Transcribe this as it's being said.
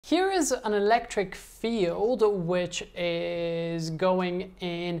Here is an electric field which is going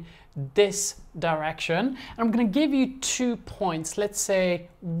in this direction, and I'm going to give you 2 points, let's say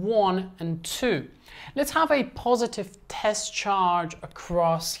 1 and 2. Let's have a positive test charge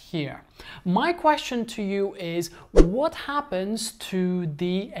across here. My question to you is, what happens to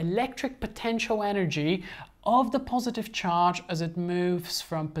the electric potential energy of the positive charge as it moves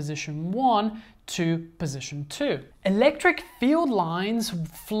from position 1 to position 2? Electric field lines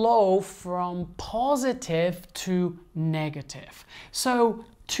flow from positive to negative. So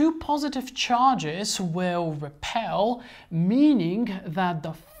two positive charges will repel, meaning that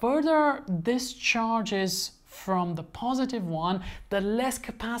the further this charge is from the positive one, the less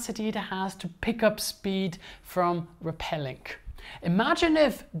capacity it has to pick up speed from repelling. Imagine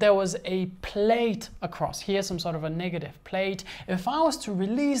if there was a plate across here, some sort of a negative plate. If I was to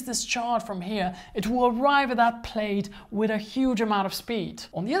release this charge from here, it will arrive at that plate with a huge amount of speed.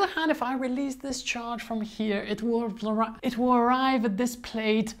 On the other hand, if I release this charge from here, it will arrive at this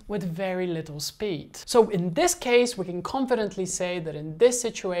plate with very little speed. So in this case, we can confidently say that in this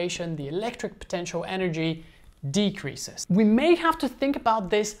situation, the electric potential energy decreases. We may have to think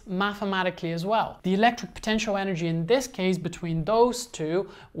about this mathematically as well. The electric potential energy in this case between those two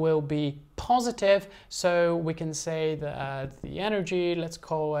will be positive, so we can say that the energy, let's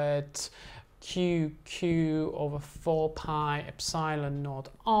call it QQ over 4 pi epsilon naught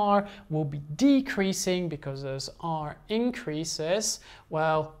R, will be decreasing because as R increases,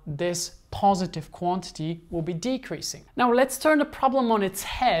 well, this positive quantity will be decreasing. Now let's turn the problem on its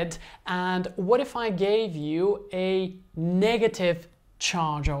head, and what if I gave you a negative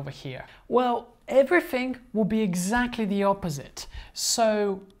charge over here? Well, everything will be exactly the opposite.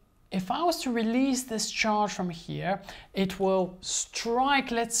 So if I was to release this charge from here, it will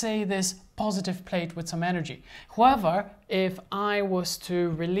strike, let's say, this positive plate with some energy. However, if I was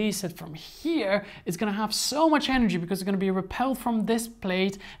to release it from here, it's going to have so much energy because it's going to be repelled from this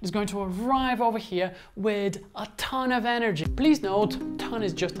plate. It's going to arrive over here with a ton of energy. Please note, ton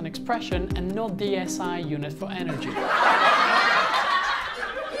is just an expression and not the SI unit for energy.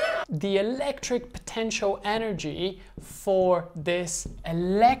 The electric potential energy for this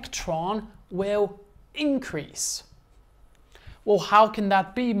electron will increase. Well, how can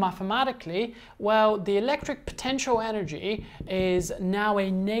that be mathematically? Well, the electric potential energy is now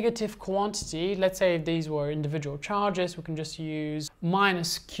a negative quantity. Let's say if these were individual charges, we can just use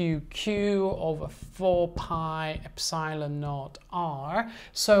minus QQ over 4 pi epsilon naught R.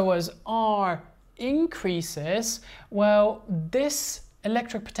 So as R increases, well, this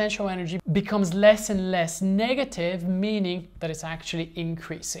electric potential energy becomes less and less negative, meaning that it's actually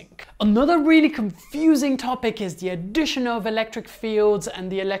increasing. Another really confusing topic is the addition of electric fields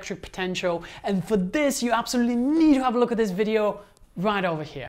and the electric potential, and for this you absolutely need to have a look at this video right over here.